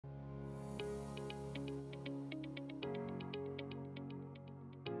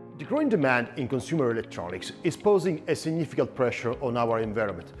The growing demand in consumer electronics is posing a significant pressure on our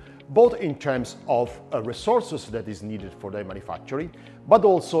environment, both in terms of resources that is needed for their manufacturing, but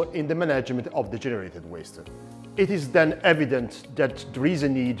also in the management of the generated waste. It is then evident that there is a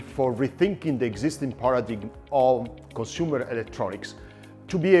need for rethinking the existing paradigm of consumer electronics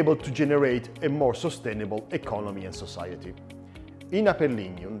to be able to generate a more sustainable economy and society. In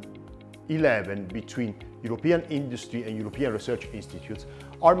Hypelignum, 11 between European industry and European research institutes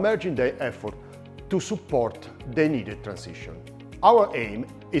are merging their effort to support the needed transition. Our aim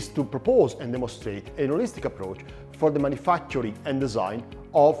is to propose and demonstrate a holistic approach for the manufacturing and design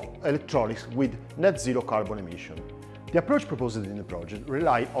of electronics with net zero carbon emission. The approach proposed in the project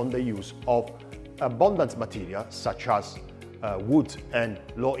relies on the use of abundant materials such as wood and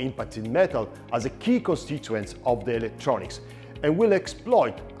low impact in metal as a key constituents of the electronics, and will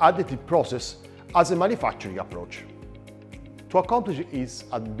exploit additive process as a manufacturing approach. To accomplish its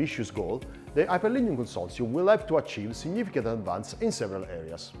ambitious goal, the Hypelignum Consortium will have to achieve significant advances in several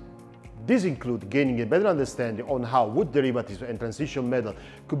areas. These include gaining a better understanding on how wood derivatives and transition metal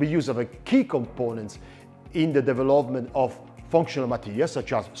could be used as key components in the development of functional materials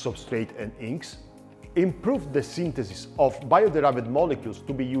such as substrate and inks, improve the synthesis of bioderived molecules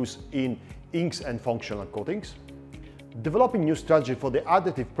to be used in inks and functional coatings, developing new strategy for the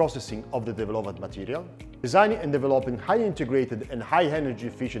additive processing of the developed material, designing and developing highly integrated and high energy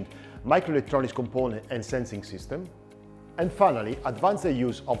efficient microelectronics component and sensing system, and finally, advance the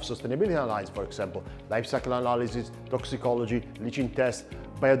use of sustainability analysis, for example, life cycle analysis, toxicology, leaching tests,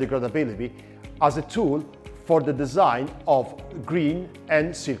 biodegradability, as a tool for the design of green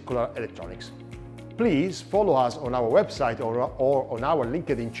and circular electronics. Please follow us on our website or on our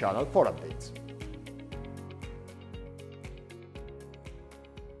LinkedIn channel for updates.